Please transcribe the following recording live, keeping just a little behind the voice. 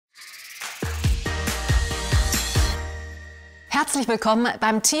Herzlich willkommen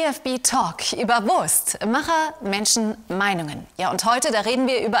beim TFB Talk über Wurst, Macher, Menschen, Meinungen. Ja, und heute, da reden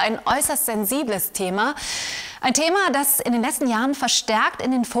wir über ein äußerst sensibles Thema. Ein Thema, das in den letzten Jahren verstärkt in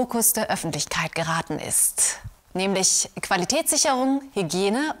den Fokus der Öffentlichkeit geraten ist. Nämlich Qualitätssicherung,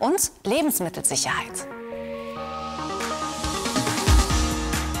 Hygiene und Lebensmittelsicherheit.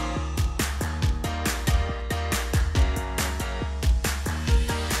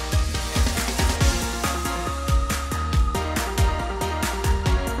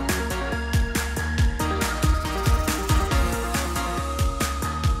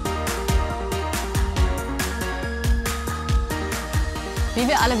 Wie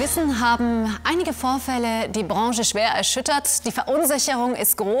wir alle wissen, haben einige Vorfälle die Branche schwer erschüttert. Die Verunsicherung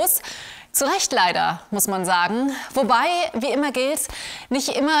ist groß. Zu Recht leider, muss man sagen. Wobei, wie immer gilt,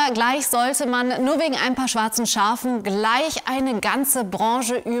 nicht immer gleich sollte man nur wegen ein paar schwarzen Schafen gleich eine ganze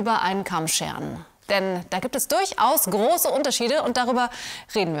Branche über einen Kamm scheren. Denn da gibt es durchaus große Unterschiede und darüber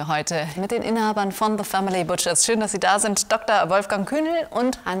reden wir heute mit den Inhabern von The Family Butchers. Schön, dass Sie da sind, Dr. Wolfgang Kühnl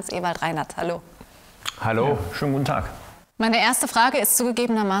und Hans-Ewald Reinert. Hallo. Hallo, ja, schönen guten Tag. Meine erste Frage ist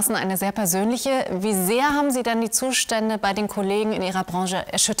zugegebenermaßen eine sehr persönliche. Wie sehr haben Sie denn die Zustände bei den Kollegen in Ihrer Branche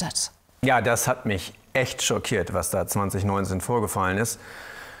erschüttert? Ja, das hat mich echt schockiert, was da 2019 vorgefallen ist.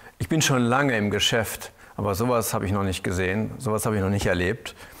 Ich bin schon lange im Geschäft, aber sowas habe ich noch nicht gesehen, sowas habe ich noch nicht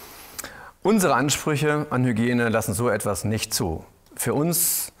erlebt. Unsere Ansprüche an Hygiene lassen so etwas nicht zu. Für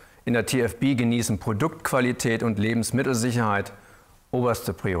uns in der TFB genießen Produktqualität und Lebensmittelsicherheit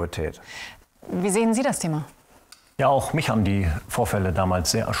oberste Priorität. Wie sehen Sie das Thema? Ja, auch mich haben die Vorfälle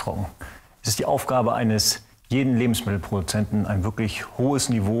damals sehr erschrocken. Es ist die Aufgabe eines jeden Lebensmittelproduzenten, ein wirklich hohes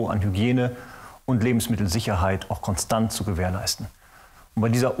Niveau an Hygiene und Lebensmittelsicherheit auch konstant zu gewährleisten. Und bei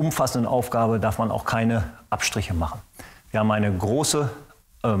dieser umfassenden Aufgabe darf man auch keine Abstriche machen. Wir haben eine große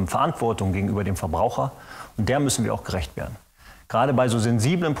Verantwortung gegenüber dem Verbraucher und der müssen wir auch gerecht werden. Gerade bei so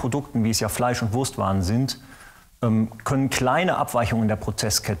sensiblen Produkten, wie es ja Fleisch- und Wurstwaren sind, können kleine Abweichungen in der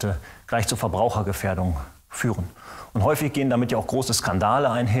Prozesskette gleich zur Verbrauchergefährdung führen. Und häufig gehen damit ja auch große Skandale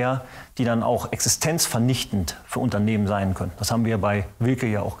einher, die dann auch existenzvernichtend für Unternehmen sein können. Das haben wir bei Wilke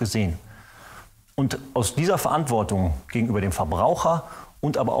ja auch gesehen. Und aus dieser Verantwortung gegenüber dem Verbraucher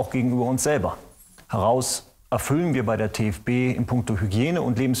und aber auch gegenüber uns selber heraus erfüllen wir bei der TFB in puncto Hygiene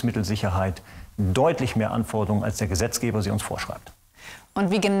und Lebensmittelsicherheit deutlich mehr Anforderungen, als der Gesetzgeber sie uns vorschreibt. Und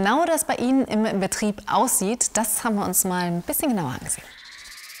wie genau das bei Ihnen im Betrieb aussieht, das haben wir uns mal ein bisschen genauer angesehen.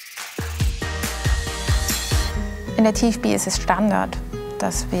 In der TFB ist es Standard,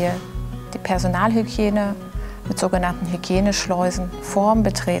 dass wir die Personalhygiene mit sogenannten Hygieneschleusen vor dem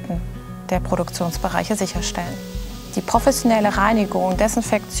Betreten der Produktionsbereiche sicherstellen. Die professionelle Reinigung und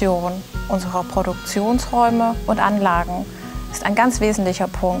Desinfektion unserer Produktionsräume und Anlagen ist ein ganz wesentlicher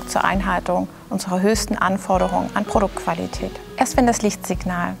Punkt zur Einhaltung unserer höchsten Anforderungen an Produktqualität. Erst wenn das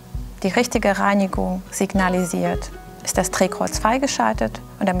Lichtsignal die richtige Reinigung signalisiert, ist das Drehkreuz freigeschaltet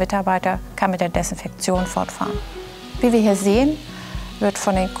und der Mitarbeiter kann mit der Desinfektion fortfahren. Wie wir hier sehen, wird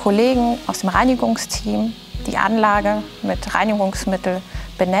von den Kollegen aus dem Reinigungsteam die Anlage mit Reinigungsmittel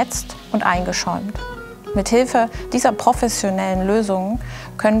benetzt und eingeschäumt. Mithilfe dieser professionellen Lösungen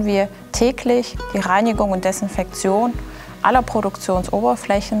können wir täglich die Reinigung und Desinfektion aller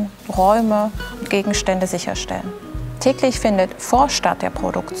Produktionsoberflächen, Räume und Gegenstände sicherstellen. Täglich findet vor Start der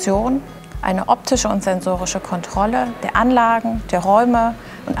Produktion eine optische und sensorische Kontrolle der Anlagen, der Räume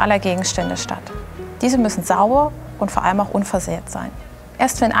und aller Gegenstände statt. Diese müssen sauber und vor allem auch unversehrt sein.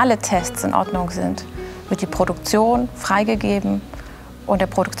 Erst wenn alle Tests in Ordnung sind, wird die Produktion freigegeben und der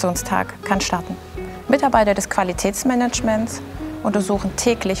Produktionstag kann starten. Mitarbeiter des Qualitätsmanagements untersuchen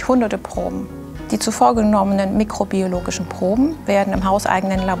täglich hunderte Proben. Die zuvor genommenen mikrobiologischen Proben werden im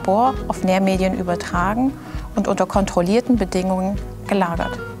hauseigenen Labor auf Nährmedien übertragen und unter kontrollierten Bedingungen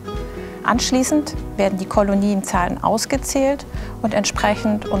gelagert. Anschließend werden die Kolonienzahlen ausgezählt und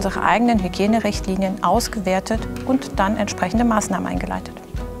entsprechend unserer eigenen Hygienerichtlinien ausgewertet und dann entsprechende Maßnahmen eingeleitet.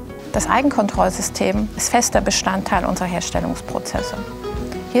 Das Eigenkontrollsystem ist fester Bestandteil unserer Herstellungsprozesse.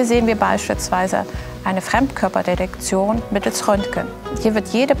 Hier sehen wir beispielsweise eine Fremdkörperdetektion mittels Röntgen. Hier wird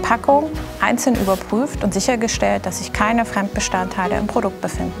jede Packung einzeln überprüft und sichergestellt, dass sich keine Fremdbestandteile im Produkt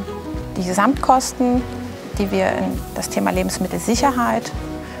befinden. Die Gesamtkosten, die wir in das Thema Lebensmittelsicherheit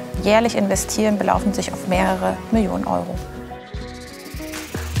jährlich investieren, belaufen sich auf mehrere Millionen Euro.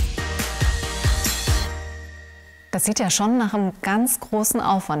 Das sieht ja schon nach einem ganz großen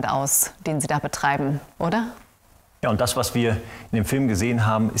Aufwand aus, den Sie da betreiben, oder? Ja, und das, was wir in dem Film gesehen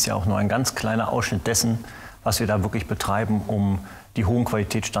haben, ist ja auch nur ein ganz kleiner Ausschnitt dessen, was wir da wirklich betreiben, um die hohen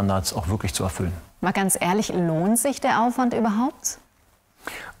Qualitätsstandards auch wirklich zu erfüllen. Mal ganz ehrlich, lohnt sich der Aufwand überhaupt?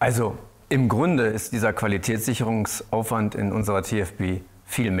 Also, Im Grunde ist dieser Qualitätssicherungsaufwand in unserer TFB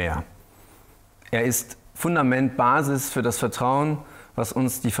viel mehr. Er ist Fundament, Basis für das Vertrauen, was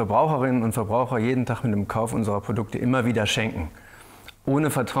uns die Verbraucherinnen und Verbraucher jeden Tag mit dem Kauf unserer Produkte immer wieder schenken.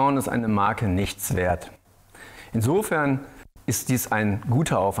 Ohne Vertrauen ist eine Marke nichts wert. Insofern ist dies ein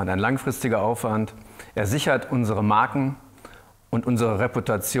guter Aufwand, ein langfristiger Aufwand. Er sichert unsere Marken und unsere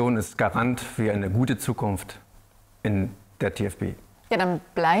Reputation ist Garant für eine gute Zukunft in der TFB. Ja, dann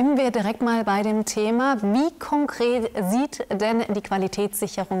bleiben wir direkt mal bei dem Thema. Wie konkret sieht denn die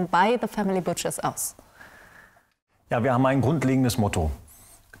Qualitätssicherung bei The Family Butchers aus? Ja, wir haben ein grundlegendes Motto.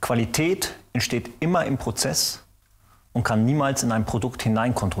 Qualität entsteht immer im Prozess und kann niemals in ein Produkt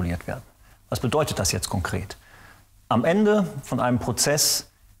hineinkontrolliert werden. Was bedeutet das jetzt konkret? Am Ende von einem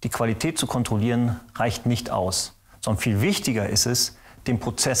Prozess die Qualität zu kontrollieren, reicht nicht aus, sondern viel wichtiger ist es, den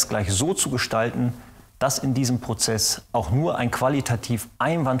Prozess gleich so zu gestalten, dass in diesem Prozess auch nur ein qualitativ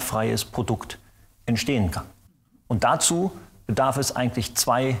einwandfreies Produkt entstehen kann. Und dazu bedarf es eigentlich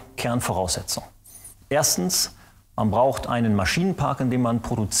zwei Kernvoraussetzungen. Erstens, man braucht einen Maschinenpark, in dem man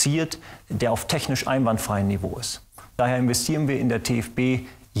produziert, der auf technisch einwandfreiem Niveau ist. Daher investieren wir in der TFB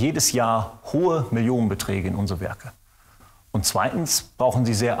jedes Jahr hohe Millionenbeträge in unsere Werke. Und zweitens brauchen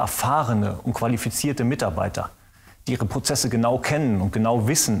Sie sehr erfahrene und qualifizierte Mitarbeiter, die ihre Prozesse genau kennen und genau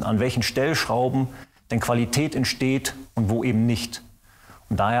wissen, an welchen Stellschrauben denn Qualität entsteht und wo eben nicht.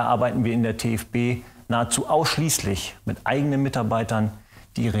 Und daher arbeiten wir in der TFB nahezu ausschließlich mit eigenen Mitarbeitern,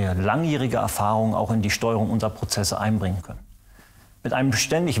 die ihre langjährige Erfahrung auch in die Steuerung unserer Prozesse einbringen können. Mit einem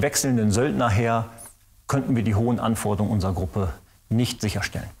ständig wechselnden Söldnerheer könnten wir die hohen Anforderungen unserer Gruppe nicht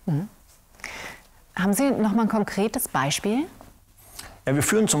sicherstellen. Mhm. Haben Sie noch mal ein konkretes Beispiel? Ja, wir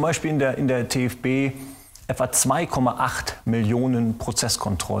führen zum Beispiel in der TFB etwa 2,8 Millionen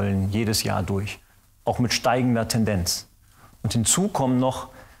Prozesskontrollen jedes Jahr durch, auch mit steigender Tendenz. Und hinzu kommen noch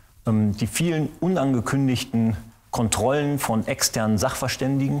die vielen unangekündigten Kontrollen von externen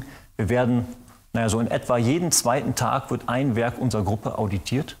Sachverständigen. Wir werden, so in etwa jeden zweiten Tag wird ein Werk unserer Gruppe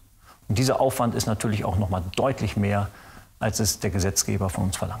auditiert. Und dieser Aufwand ist natürlich auch noch mal deutlich mehr, als es der Gesetzgeber von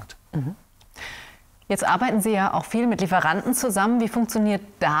uns verlangt. Mhm. Jetzt arbeiten Sie ja auch viel mit Lieferanten zusammen. Wie funktioniert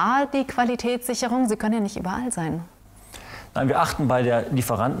da die Qualitätssicherung? Sie können ja nicht überall sein. Nein, wir achten bei der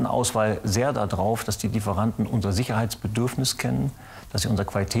Lieferantenauswahl sehr darauf, dass die Lieferanten unser Sicherheitsbedürfnis kennen, dass sie unser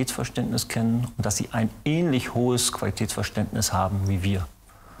Qualitätsverständnis kennen und dass sie ein ähnlich hohes Qualitätsverständnis haben wie wir.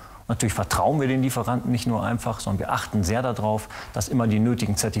 Und natürlich vertrauen wir den Lieferanten nicht nur einfach, sondern wir achten sehr darauf, dass immer die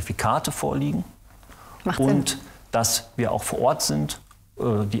nötigen Zertifikate vorliegen. Macht und Sinn. Dass wir auch vor Ort sind,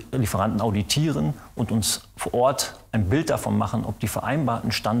 die Lieferanten auditieren und uns vor Ort ein Bild davon machen, ob die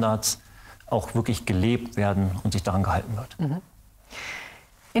vereinbarten Standards auch wirklich gelebt werden und sich daran gehalten wird. Mhm.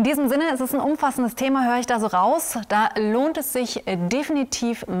 In diesem Sinne, es ist ein umfassendes Thema, höre ich da so raus. Da lohnt es sich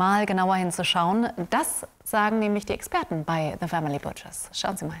definitiv mal genauer hinzuschauen. Das sagen nämlich die Experten bei The Family Butchers.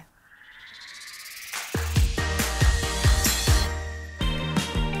 Schauen Sie mal.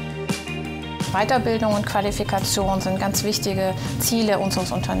 Weiterbildung und Qualifikation sind ganz wichtige Ziele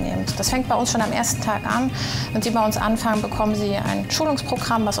unseres Unternehmens. Das fängt bei uns schon am ersten Tag an. Wenn Sie bei uns anfangen, bekommen Sie ein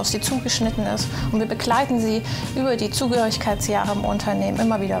Schulungsprogramm, was auf Sie zugeschnitten ist. Und wir begleiten Sie über die Zugehörigkeitsjahre im Unternehmen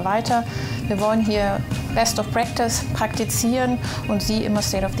immer wieder weiter. Wir wollen hier Best of Practice praktizieren und Sie immer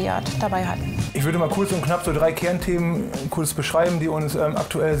State of the Art dabei halten. Ich würde mal kurz und knapp so 3 Kernthemen kurz beschreiben, die uns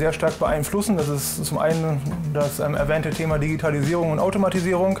aktuell sehr stark beeinflussen. Das ist zum einen das erwähnte Thema Digitalisierung und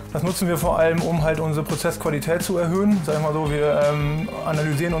Automatisierung. Das nutzen wir vor allem, um halt unsere Prozessqualität zu erhöhen. Sagen wir mal so, wir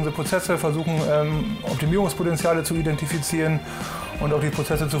analysieren unsere Prozesse, versuchen Optimierungspotenziale zu identifizieren und auch die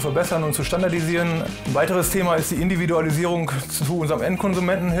Prozesse zu verbessern und zu standardisieren. Ein weiteres Thema ist die Individualisierung zu unserem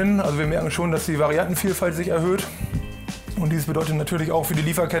Endkonsumenten hin. Also wir merken schon, dass die Variantenvielfalt sich erhöht. Und dies bedeutet natürlich auch für die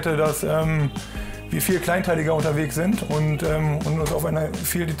Lieferkette, dass wir viel kleinteiliger unterwegs sind und uns auf einer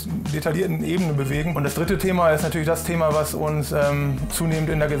viel detaillierten Ebene bewegen. Und das dritte Thema ist natürlich das Thema, was uns zunehmend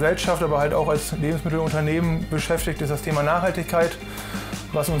in der Gesellschaft, aber halt auch als Lebensmittelunternehmen beschäftigt, ist das Thema Nachhaltigkeit,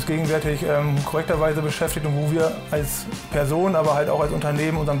 was uns gegenwärtig korrekterweise beschäftigt und wo wir als Person, aber halt auch als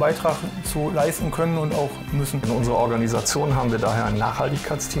Unternehmen unseren Beitrag zu leisten können und auch müssen. In unserer Organisation haben wir daher ein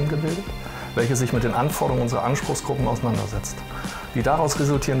Nachhaltigkeitsteam gebildet, welches sich mit den Anforderungen unserer Anspruchsgruppen auseinandersetzt. Die daraus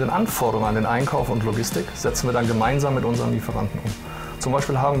resultierenden Anforderungen an den Einkauf und Logistik setzen wir dann gemeinsam mit unseren Lieferanten um. Zum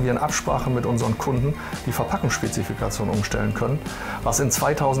Beispiel haben wir in Absprache mit unseren Kunden die Verpackungsspezifikation umstellen können, was in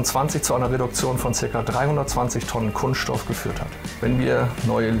 2020 zu einer Reduktion von ca. 320 Tonnen Kunststoff geführt hat. Wenn wir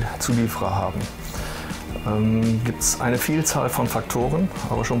neue Zulieferer haben, gibt es eine Vielzahl von Faktoren,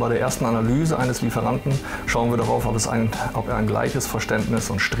 aber schon bei der ersten Analyse eines Lieferanten schauen wir darauf, ob er ein gleiches Verständnis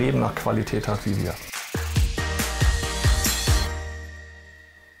und Streben nach Qualität hat wie wir.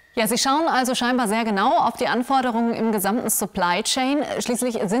 Ja, Sie schauen also scheinbar sehr genau auf die Anforderungen im gesamten Supply Chain.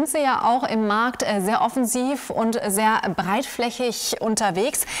 Schließlich sind Sie ja auch im Markt sehr offensiv und sehr breitflächig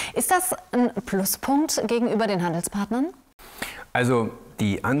unterwegs. Ist das ein Pluspunkt gegenüber den Handelspartnern? Also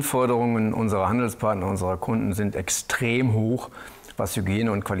die Anforderungen unserer Handelspartner, unserer Kunden sind extrem hoch, was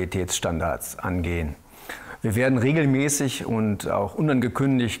Hygiene- und Qualitätsstandards angehen. Wir werden regelmäßig und auch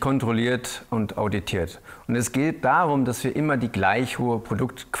unangekündigt kontrolliert und auditiert. Und es geht darum, dass wir immer die gleich hohe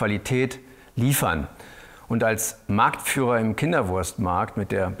Produktqualität liefern. Und als Marktführer im Kinderwurstmarkt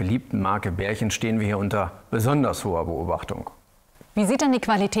mit der beliebten Marke Bärchen stehen wir hier unter besonders hoher Beobachtung. Wie sieht denn die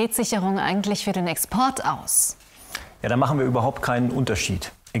Qualitätssicherung eigentlich für den Export aus? Ja, da machen wir überhaupt keinen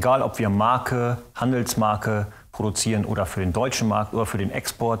Unterschied. Egal, ob wir Marke, Handelsmarke produzieren oder für den deutschen Markt oder für den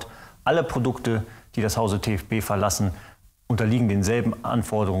Export. Alle Produkte, die das Hause TFB verlassen, unterliegen denselben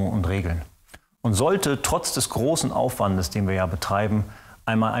Anforderungen und Regeln. Und sollte trotz des großen Aufwandes, den wir ja betreiben,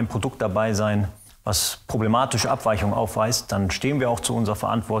 einmal ein Produkt dabei sein, was problematische Abweichungen aufweist, dann stehen wir auch zu unserer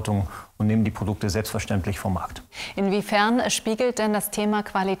Verantwortung und nehmen die Produkte selbstverständlich vom Markt. Inwiefern spiegelt denn das Thema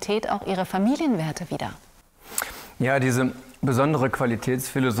Qualität auch Ihre Familienwerte wider? Ja, diese besondere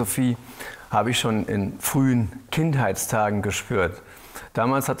Qualitätsphilosophie habe ich schon in frühen Kindheitstagen gespürt.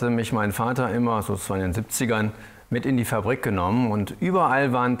 Damals hatte mich mein Vater immer, so in den 70ern, mit in die Fabrik genommen und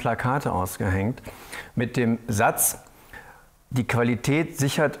überall waren Plakate ausgehängt mit dem Satz: Die Qualität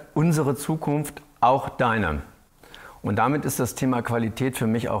sichert unsere Zukunft, auch deine. Und damit ist das Thema Qualität für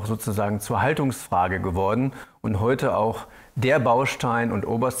mich auch sozusagen zur Haltungsfrage geworden und heute auch der Baustein und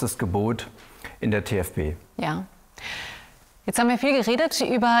oberstes Gebot in der TFB. Ja. Jetzt haben wir viel geredet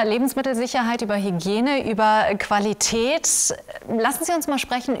über Lebensmittelsicherheit, über Hygiene, über Qualität. Lassen Sie uns mal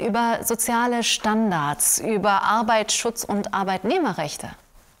sprechen über soziale Standards, über Arbeitsschutz und Arbeitnehmerrechte.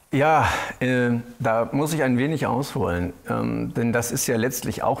 Ja, da muss ich ein wenig ausholen, denn das ist ja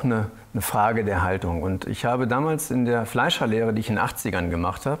letztlich auch eine Frage der Haltung. Und ich habe damals in der Fleischerlehre, die ich in den 80ern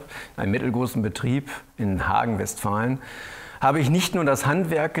gemacht habe, in einem mittelgroßen Betrieb in Hagen, Westfalen, habe ich nicht nur das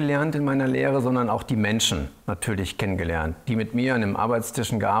Handwerk gelernt in meiner Lehre, sondern auch die Menschen natürlich kennengelernt, die mit mir an den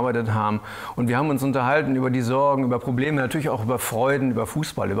Arbeitstischen gearbeitet haben. Und wir haben uns unterhalten über die Sorgen, über Probleme, natürlich auch über Freuden, über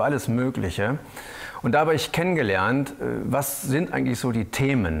Fußball, über alles Mögliche. Und da habe ich kennengelernt, was sind eigentlich so die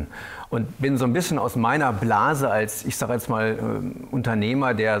Themen. Und bin so ein bisschen aus meiner Blase als, ich sage jetzt mal,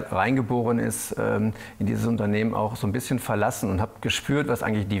 Unternehmer, der reingeboren ist, in dieses Unternehmen auch so ein bisschen verlassen und habe gespürt, was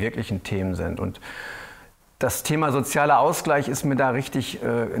eigentlich die wirklichen Themen sind. Und das Thema sozialer Ausgleich ist mir da richtig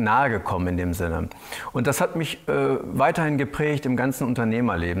nahe gekommen in dem Sinne. Und das hat mich weiterhin geprägt im ganzen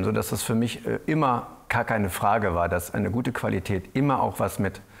Unternehmerleben, sodass das für mich immer gar keine Frage war, dass eine gute Qualität immer auch was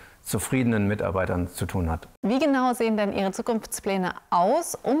mit zufriedenen Mitarbeitern zu tun hat. Wie genau sehen denn Ihre Zukunftspläne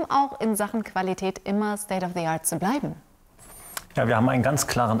aus, um auch in Sachen Qualität immer State of the Art zu bleiben? Ja, wir haben einen ganz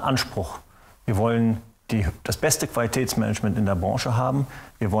klaren Anspruch. Wir wollen das beste Qualitätsmanagement in der Branche haben.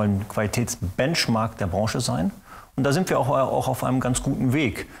 Wir wollen Qualitätsbenchmark der Branche sein. Und da sind wir auch auf einem ganz guten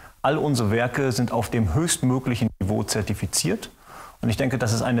Weg. All unsere Werke sind auf dem höchstmöglichen Niveau zertifiziert. Und ich denke,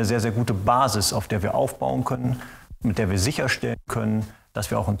 das ist eine sehr, sehr gute Basis, auf der wir aufbauen können, mit der wir sicherstellen können, dass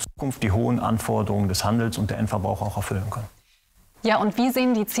wir auch in Zukunft die hohen Anforderungen des Handels und der Endverbraucher auch erfüllen können. Ja, und wie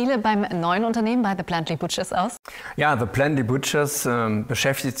sehen die Ziele beim neuen Unternehmen bei The Family Butchers aus? Ja, The Family Butchers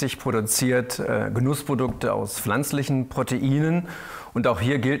beschäftigt sich, produziert Genussprodukte aus pflanzlichen Proteinen. Und auch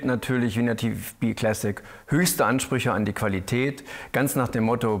hier gilt natürlich wie in der TFB Classic höchste Ansprüche an die Qualität. Ganz nach dem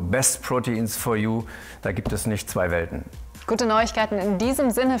Motto Best Proteins for You, da gibt es nicht zwei Welten. Gute Neuigkeiten in diesem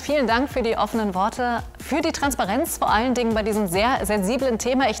Sinne. Vielen Dank für die offenen Worte, für die Transparenz, vor allen Dingen bei diesem sehr sensiblen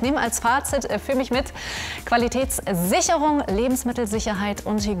Thema. Ich nehme als Fazit für mich mit: Qualitätssicherung, Lebensmittelsicherheit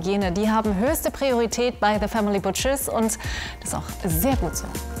und Hygiene, die haben höchste Priorität bei The Family Butchers und das ist auch sehr gut so.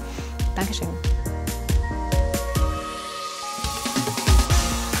 Dankeschön.